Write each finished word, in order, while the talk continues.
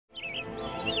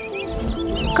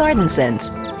Garden Sense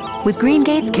with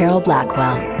Greengate's Carol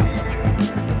Blackwell.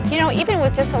 You know, even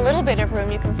with just a little bit of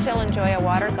room, you can still enjoy a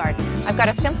water garden. I've got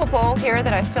a simple bowl here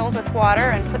that I've filled with water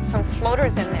and put some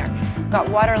floaters in there. I've got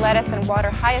water lettuce and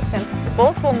water hyacinth.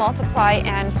 Both will multiply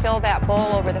and fill that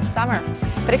bowl over the summer.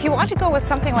 But if you want to go with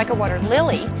something like a water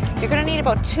lily, you're going to need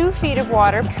about 2 feet of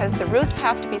water because the roots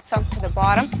have to be sunk to the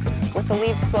bottom with the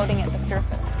leaves floating at the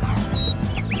surface.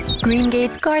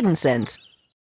 Greengate's Garden Sense.